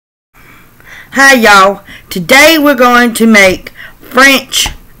Hi y'all, today we're going to make French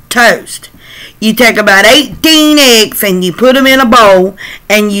toast. You take about 18 eggs and you put them in a bowl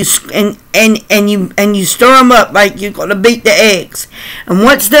and you stir them up like you're going to beat the eggs. And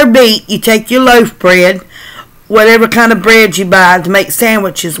once they're beat, you take your loaf bread, whatever kind of bread you buy to make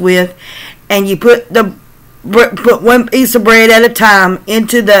sandwiches with, and you put one piece of bread at a time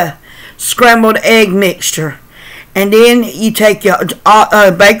into the scrambled egg mixture. And then you take your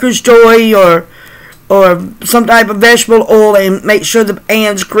baker's joy or some type of vegetable oil and make sure the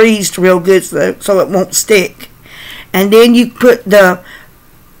pan's greased real good so it won't stick. And then you put the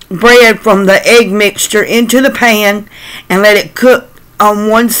bread from the egg mixture into the pan and let it cook on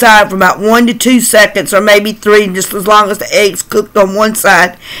one side for about 1 to 2 seconds, or maybe 3, just as long as the eggs cooked on one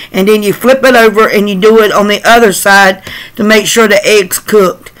side. And then you flip it over and you do it on the other side to make sure the eggs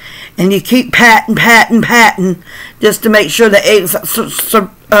cooked. And you keep patting just to make sure the eggs are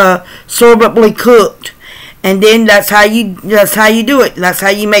sorbably cooked. And then that's how you do it. That's how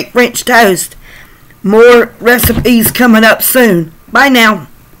you make French toast. More recipes coming up soon. Bye now.